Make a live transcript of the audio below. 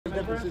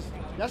difference.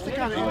 That's the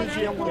kind of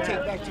energy I want to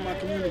take back to my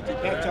community,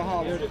 back to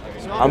Harlem.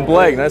 So I'm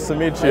Blake. Nice to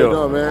meet you. How you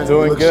doing, man?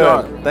 Doing good.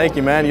 Sharp. Thank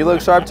you, man. You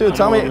look sharp too.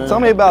 Tell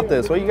me about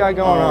this. What you got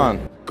going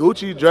on?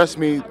 Gucci dressed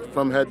me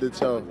from head to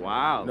toe.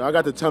 Wow. I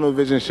got the tunnel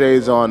vision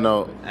shades on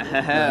though.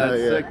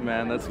 That's sick,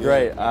 man. That's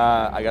great.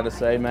 I gotta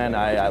say, man,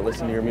 I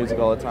listen to your music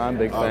all the time.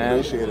 Big fan.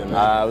 Appreciate it, man.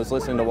 I was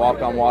listening to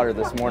Walk on Water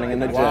this morning in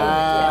the gym.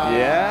 Wow.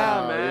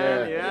 Yeah,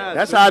 man. Yeah.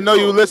 That's how I know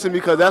you listen,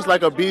 because that's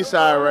like a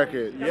B-side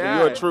record.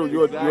 Yeah. So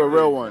you're a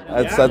real one.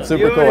 That's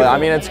super cool. I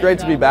mean, it's great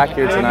to be back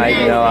here tonight.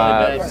 You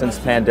know, since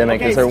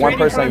pandemic. Is there one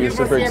person that you're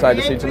super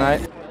excited to see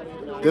tonight?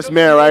 This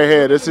man right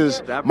here. This is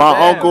Dapper my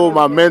Dan. uncle,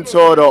 my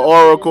mentor, the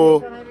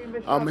Oracle.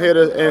 I'm here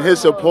in his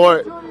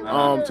support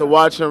to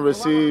watch him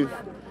receive,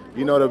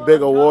 the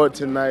big award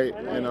tonight,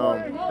 and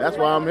that's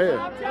why I'm here.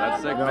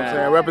 That's sick, You know what I'm man.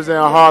 saying?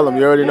 Representing Harlem.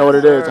 You already know what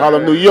it is.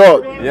 Harlem, New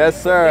York.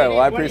 Yes, sir. Well,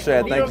 I appreciate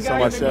it. Thank you so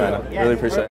much, man. Really appreciate it.